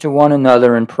sins to one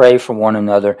another and pray for one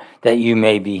another that you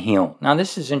may be healed. Now,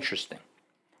 this is interesting.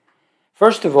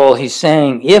 First of all, he's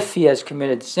saying if he has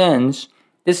committed sins,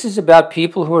 this is about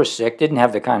people who are sick, didn't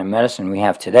have the kind of medicine we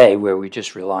have today where we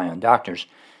just rely on doctors.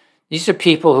 These are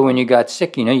people who, when you got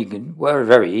sick, you could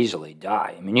very easily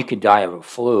die. I mean, you could die of a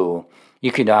flu.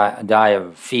 You could die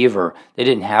of fever. They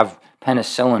didn't have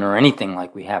penicillin or anything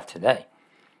like we have today.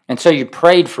 And so you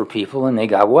prayed for people and they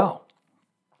got well.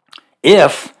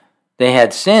 If they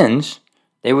had sins,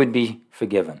 they would be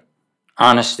forgiven.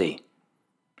 Honesty.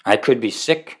 I could be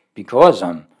sick because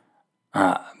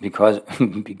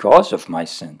because of my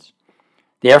sins.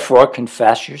 Therefore,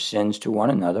 confess your sins to one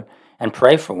another and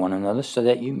pray for one another so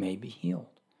that you may be healed.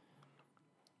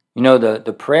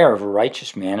 The prayer of a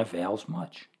righteous man avails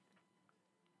much.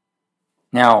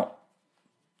 Now,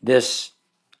 this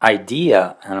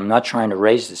idea, and I'm not trying to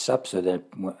raise this up so that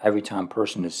every time a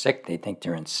person is sick, they think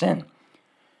they're in sin.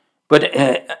 But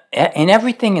in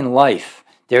everything in life,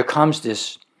 there comes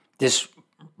this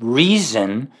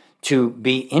reason to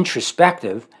be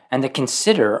introspective and to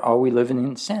consider, are we living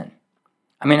in sin?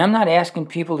 I mean, I'm not asking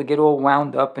people to get all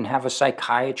wound up and have a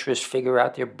psychiatrist figure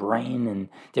out their brain and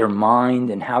their mind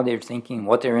and how they're thinking,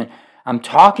 what they're in. I'm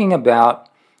talking about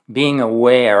being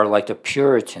aware, like the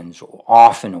Puritans were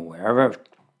often aware. I remember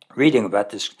reading about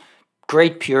this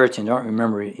great Puritan, I don't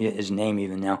remember his name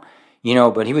even now,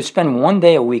 but he would spend one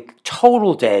day a week,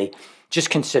 total day, just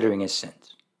considering his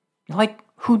sins. Like,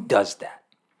 who does that?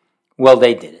 Well,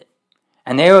 they did it.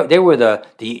 And they were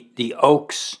the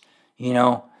oaks,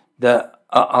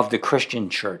 of the Christian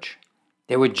church.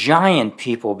 They were giant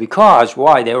people because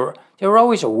why? They were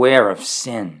always aware of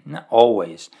sin, not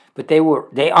always, but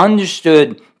they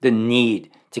understood the need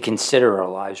to consider our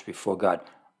lives before God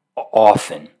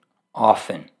often.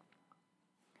 often.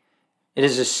 It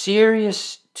is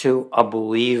serious to a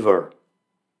believer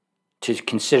to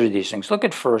consider these things. Look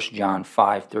at 1 John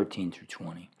 5:13 through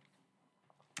 20.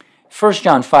 1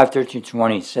 John 5:13 through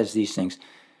 20 says these things.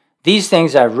 These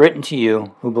things I've written to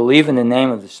you who believe in the name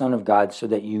of the Son of God so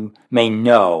that you may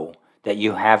know that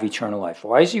you have eternal life.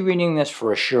 Why is he reading this?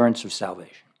 For assurance of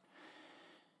salvation.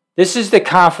 This is the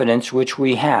confidence which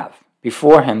we have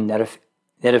before him that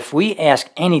if we ask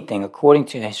anything according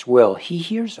to his will, he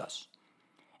hears us.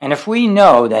 And if we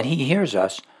know that he hears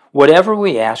us, whatever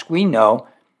we ask, we know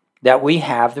that we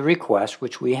have the request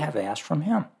which we have asked from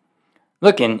him.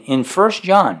 Look, in 1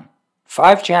 John,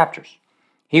 5 chapters,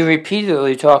 he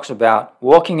repeatedly talks about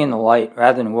walking in the light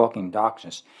rather than walking in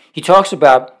darkness. He talks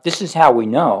about this is how we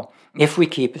know if we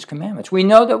keep his commandments. We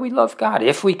know that we love God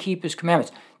if we keep his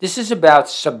commandments. This is about a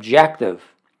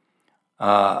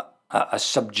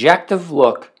subjective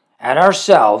look at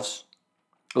ourselves,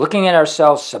 looking at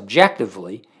ourselves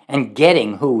subjectively and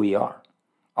getting who we are.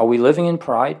 Are we living in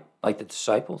pride like the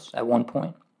disciples at one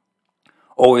point?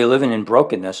 Or are we living in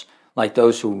brokenness like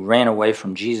those who ran away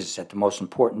from Jesus at the most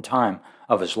important time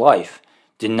of his life,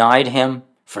 denied him,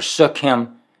 forsook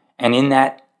him, and in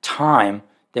that time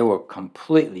they were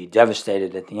completely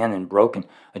devastated at the end and broken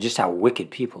at just how wicked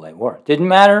people they were. It didn't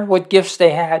matter what gifts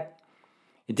they had.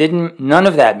 None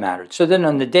of that mattered. So then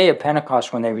on the day of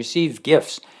Pentecost, when they received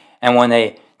gifts and when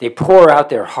they pour out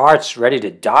their hearts ready to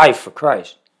die for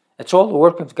Christ, it's all the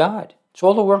work of God. It's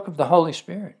all the work of the Holy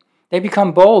Spirit. They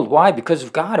become bold. Why? Because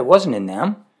of God. It wasn't in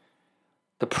them.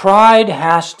 The pride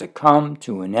has to come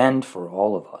to an end for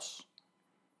all of us.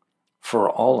 For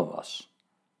all of us.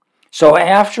 So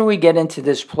after we get into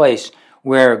this place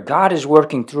where God is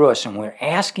working through us and we're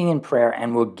asking in prayer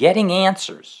and we're getting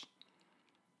answers,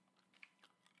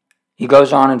 he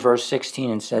goes on in verse 16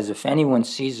 and says, if anyone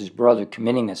sees his brother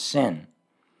committing a sin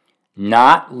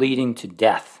not leading to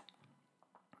death,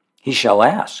 he shall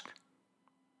ask,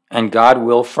 and God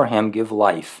will for him give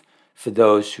life for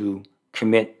those who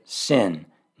commit sin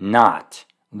not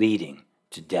leading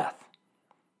to death.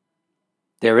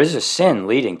 There is a sin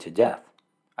leading to death.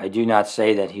 I do not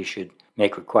say that he should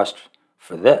make request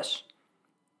for this.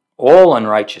 All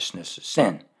unrighteousness is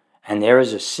sin, and there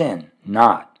is a sin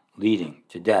not leading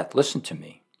to death. Listen to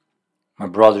me, my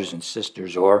brothers and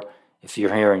sisters, or if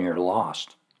you're here and you're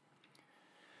lost.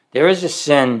 There is a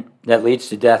sin that leads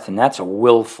to death, and that's a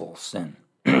willful sin.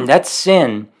 That's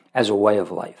sin as a way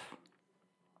of life.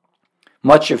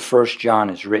 Much of 1 John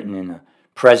is written in the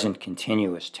present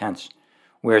continuous tense,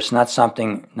 where it's not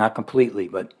something, not completely,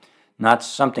 but not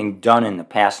something done in the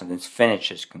past and it's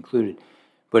finished, it's concluded,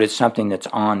 but it's something that's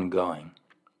ongoing.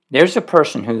 There's a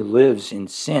person who lives in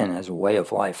sin as a way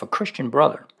of life, a Christian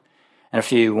brother. And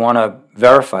if you want to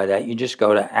verify that, you just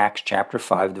go to Acts chapter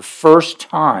 5, the first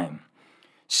time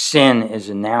sin is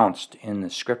announced in the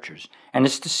scriptures. And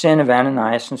it's the sin of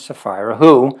Ananias and Sapphira,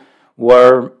 who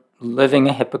were living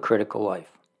a hypocritical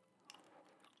life.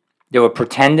 They were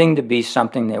pretending to be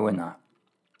something they were not.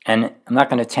 And I'm not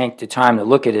going to take the time to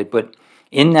look at it, but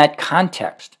in that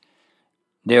context,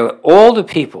 all the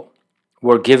people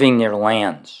were giving their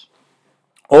lands.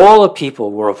 All the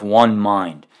people were of one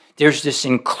mind. There's this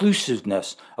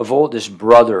inclusiveness of all this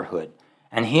brotherhood.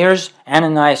 And here's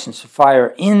Ananias and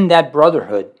Sapphira in that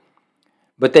brotherhood,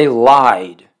 but they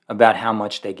lied about how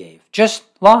much they gave. Just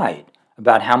lied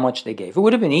about how much they gave. It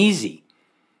would have been easy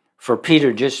for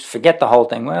Peter to just forget the whole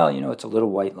thing. Well, it's a little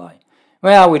white lie.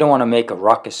 Well, we don't want to make a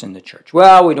ruckus in the church.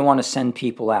 Well, we don't want to send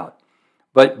people out.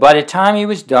 But by the time he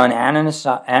was done,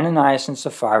 Ananias and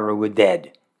Sapphira were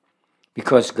dead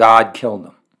because God killed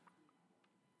them.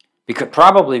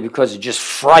 Probably because of just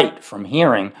fright from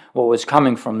hearing what was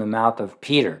coming from the mouth of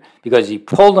Peter. Because he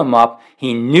pulled them up.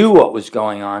 He knew what was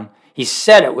going on. He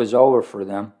said it was over for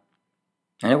them.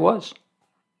 And it was.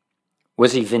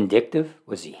 Was he vindictive?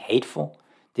 Was he hateful?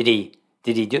 He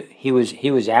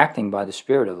was acting by the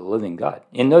Spirit of the living God.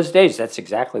 In those days, that's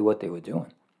exactly what they were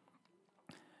doing.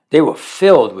 They were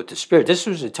filled with the Spirit. This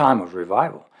was a time of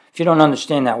revival. If you don't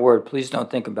understand that word, please don't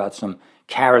think about some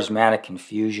charismatic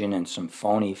confusion and some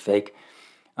phony fake.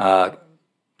 And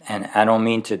I don't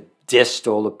mean to diss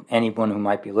anyone who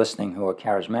might be listening who are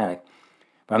charismatic.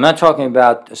 But I'm not talking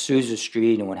about Azusa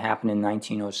Street and what happened in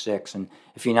 1906. And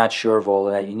if you're not sure of all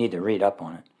of that, you need to read up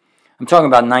on it. I'm talking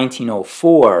about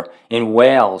 1904 in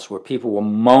Wales, where people were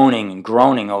moaning and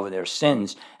groaning over their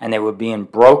sins, and they were being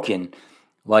broken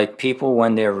like people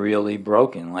when they're really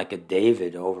broken, like a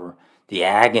David over the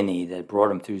agony that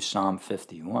brought him through Psalm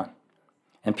 51.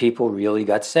 And people really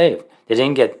got saved. They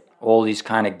didn't get all these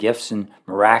kind of gifts and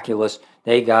miraculous.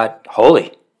 They got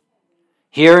holy.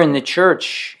 Here in the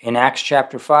church, in Acts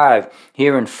chapter 5,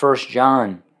 here in 1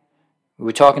 John,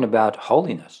 we're talking about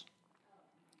holiness.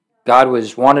 God wanted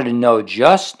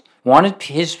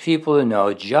his people to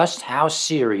know just how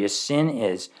serious sin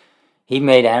is. He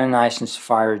made Ananias and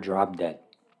Sapphira drop dead.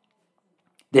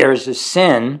 There is a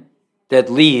sin that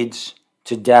leads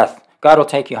to death. God will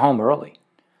take you home early.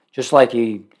 Just like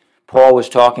Paul was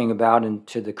talking about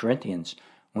to the Corinthians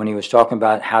when he was talking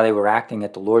about how they were acting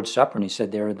at the Lord's Supper. And he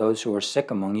said, there are those who are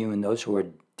sick among you and those who are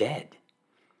dead.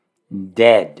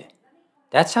 Dead.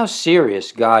 That's how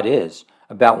serious God is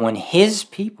about when his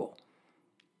people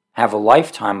have a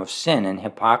lifetime of sin and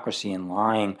hypocrisy and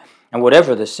lying and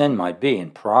whatever the sin might be,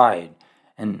 and pride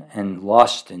and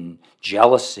lust and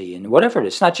jealousy and whatever it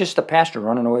is. It's not just the pastor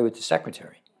running away with the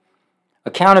secretary.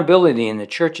 Accountability in the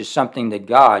church is something that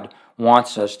God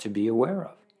wants us to be aware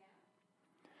of.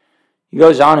 He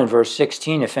goes on in verse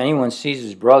 16, if anyone sees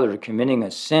his brother committing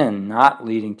a sin not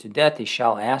leading to death, he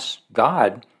shall ask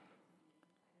God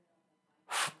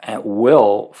at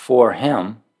will for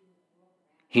him.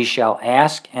 He shall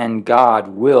ask, and God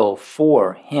will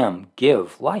for him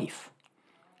give life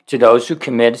to those who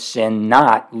commit sin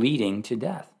not leading to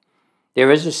death.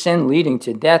 There is a sin leading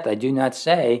to death. I do not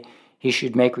say he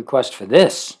should make request for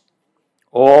this.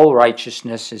 All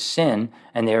righteousness is sin,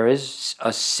 and there is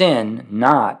a sin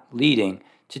not leading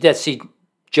to death. See,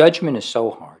 judgment is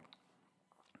so hard.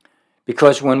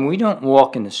 Because when we don't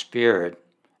walk in the Spirit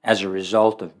as a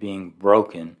result of being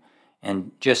broken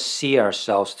and just see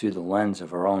ourselves through the lens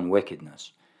of our own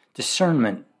wickedness,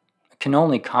 discernment can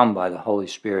only come by the Holy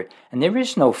Spirit. And there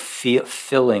is no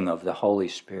filling of the Holy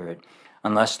Spirit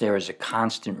unless there is a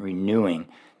constant renewing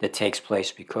that takes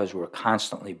place because we're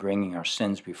constantly bringing our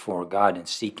sins before God and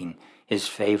seeking his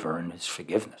favor and his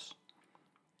forgiveness.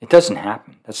 It doesn't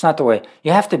happen. That's not the way.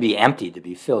 You have to be empty to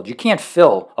be filled. You can't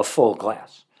fill a full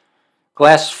glass.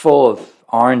 Glass full of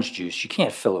orange juice, you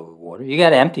can't fill it with water. You got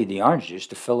to empty the orange juice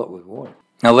to fill it with water.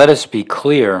 Now let us be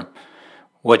clear.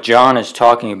 What John is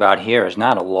talking about here is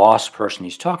not a lost person.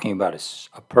 He's talking about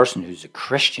a person who's a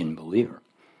Christian believer.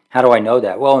 How do I know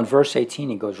that? Well, in verse 18,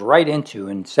 he goes right into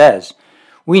and says,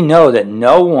 we know that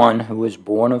no one who is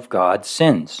born of God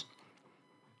sins.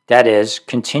 That is,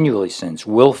 continually sins,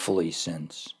 willfully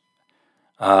sins.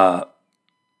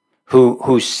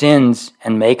 Who sins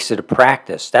and makes it a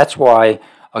practice. That's why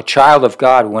a child of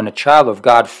God, when a child of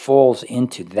God falls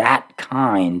into that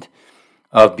kind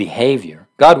of behavior,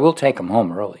 God will take him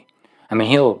home early. I mean,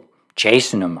 he'll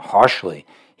chasten him harshly.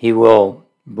 He will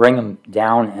bring him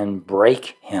down and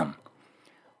break him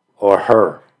or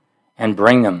her and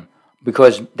bring them,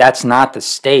 because that's not the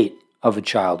state of a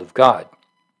child of God.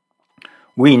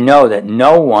 We know that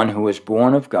no one who is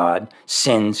born of God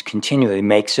sins continually,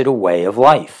 makes it a way of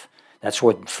life. That's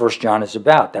what 1 John is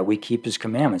about, that we keep his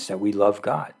commandments, that we love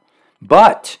God.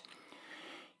 But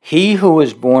he who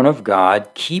is born of God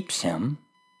keeps him.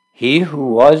 He who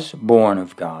was born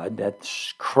of God,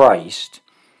 that's Christ,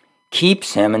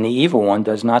 keeps him, and the evil one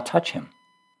does not touch him.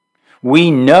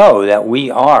 We know that we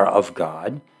are of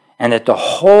God, and that the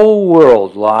whole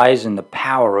world lies in the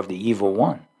power of the evil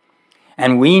one.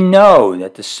 And we know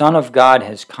that the Son of God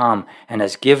has come and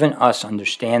has given us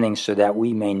understanding so that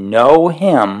we may know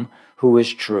him who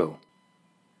is true.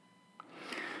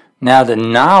 Now the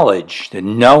knowledge, the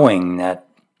knowing that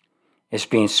is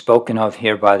being spoken of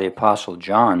here by the Apostle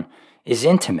John is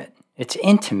intimate. It's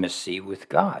intimacy with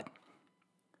God.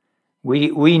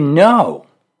 We know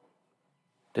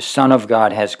the Son of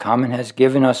God has come and has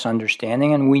given us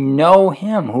understanding, and we know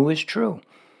him who is true.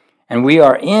 And we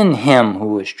are in him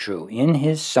who is true, in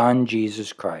his Son,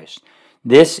 Jesus Christ.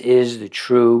 This is the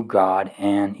true God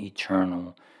and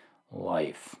eternal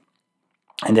life.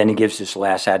 And then he gives this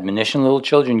last admonition, little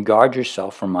children, guard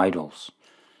yourself from idols.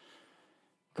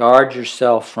 Guard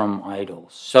yourself from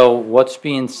idols. So what's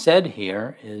being said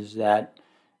here is that,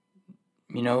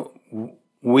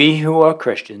 we who are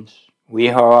Christians, we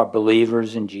who are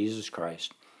believers in Jesus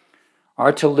Christ,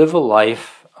 are to live a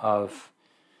life of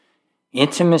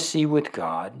intimacy with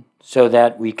God so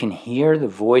that we can hear the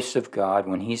voice of God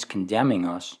when he's condemning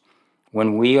us,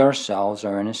 when we ourselves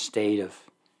are in a state of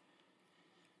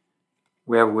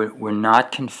where we're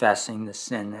not confessing the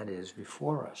sin that is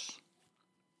before us.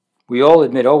 We all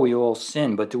admit, we all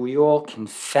sin, but do we all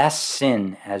confess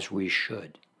sin as we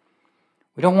should?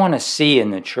 We don't want to see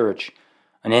in the church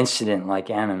an incident like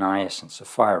Ananias and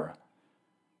Sapphira.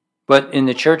 But in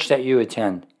the church that you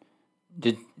attend,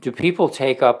 do people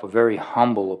take up a very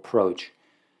humble approach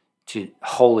to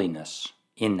holiness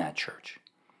in that church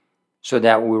so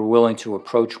that we're willing to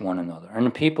approach one another? And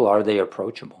the people, are they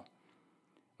approachable?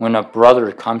 When a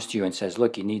brother comes to you and says,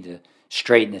 look, you need to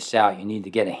straighten this out. You need to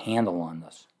get a handle on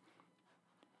this.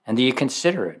 And do you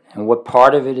consider it? And what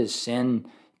part of it is sin?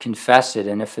 Confess it.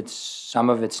 And if some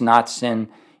of it's not sin,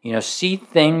 see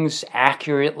things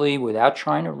accurately without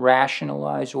trying to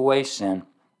rationalize away sin,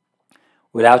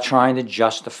 without trying to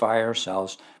justify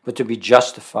ourselves, but to be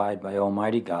justified by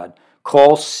Almighty God.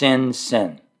 Call sin,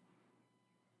 sin.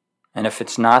 And if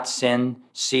it's not sin,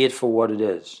 see it for what it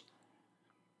is.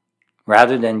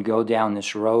 Rather than go down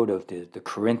this road of the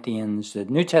Corinthians, the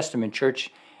New Testament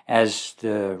church, as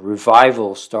the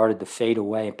revival started to fade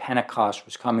away, Pentecost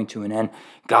was coming to an end,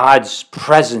 God's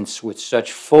presence with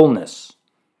such fullness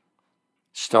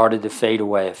started to fade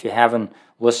away. If you haven't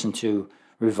listened to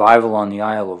Revival on the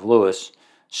Isle of Lewis,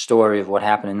 story of what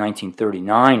happened in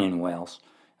 1939 in Wales,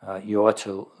 you ought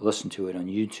to listen to it on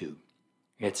YouTube.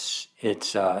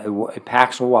 It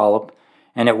packs a wallop,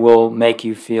 and it will make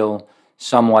you feel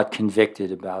somewhat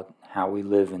convicted about how we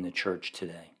live in the church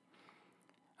today.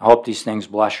 I hope these things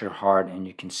bless your heart and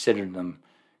you consider them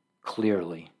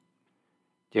clearly.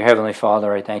 Dear Heavenly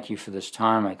Father, I thank you for this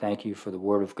time. I thank you for the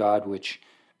Word of God, which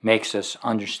makes us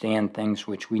understand things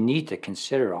which we need to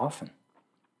consider often.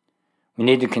 We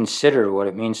need to consider what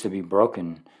it means to be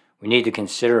broken. We need to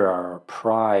consider our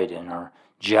pride and our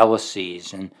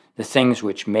jealousies and the things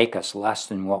which make us less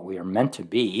than what we are meant to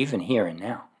be, even here and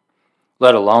now,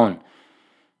 let alone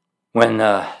when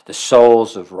the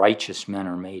souls of righteous men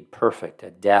are made perfect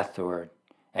at death or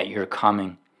at your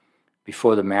coming,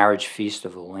 before the marriage feast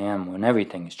of the Lamb, when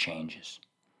everything changes.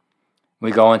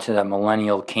 We go into that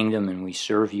millennial kingdom and we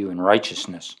serve you in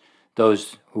righteousness,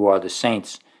 those who are the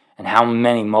saints, and how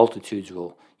many multitudes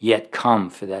will yet come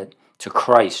for that to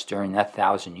Christ during that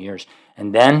 1,000 years.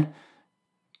 And then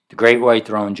the great white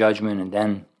throne judgment, and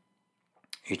then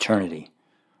eternity.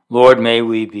 Lord, may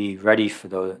we be ready for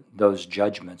those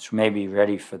judgments. May we be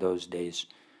ready for those days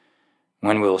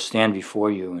when we will stand before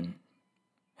you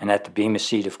and at the bema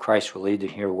seat of Christ will either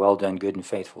hear, well done, good and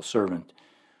faithful servant,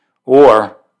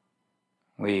 or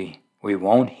we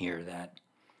won't hear that,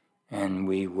 and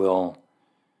we will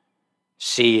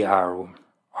see our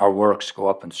works go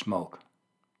up in smoke.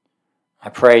 I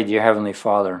pray, dear Heavenly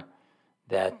Father,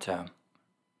 that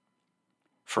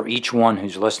for each one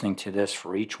who's listening to this,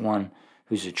 for each one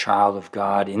who's a child of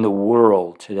God in the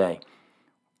world today,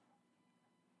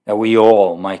 that we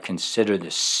all might consider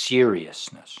the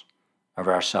seriousness of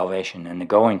our salvation. And the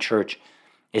going church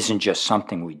isn't just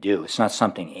something we do. It's not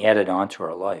something added onto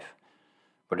our life,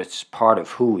 but it's part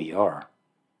of who we are.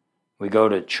 We go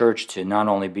to church to not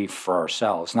only be for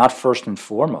ourselves, not first and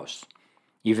foremost,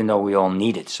 even though we all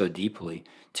need it so deeply,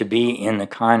 to be in the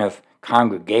kind of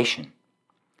congregation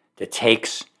that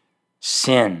takes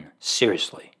sin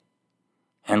seriously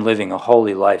and living a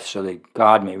holy life so that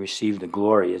God may receive the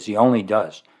glory, as he only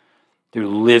does through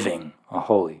living a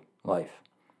holy life.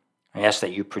 I ask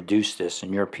that you produce this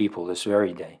in your people this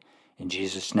very day. In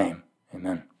Jesus' name,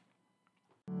 amen.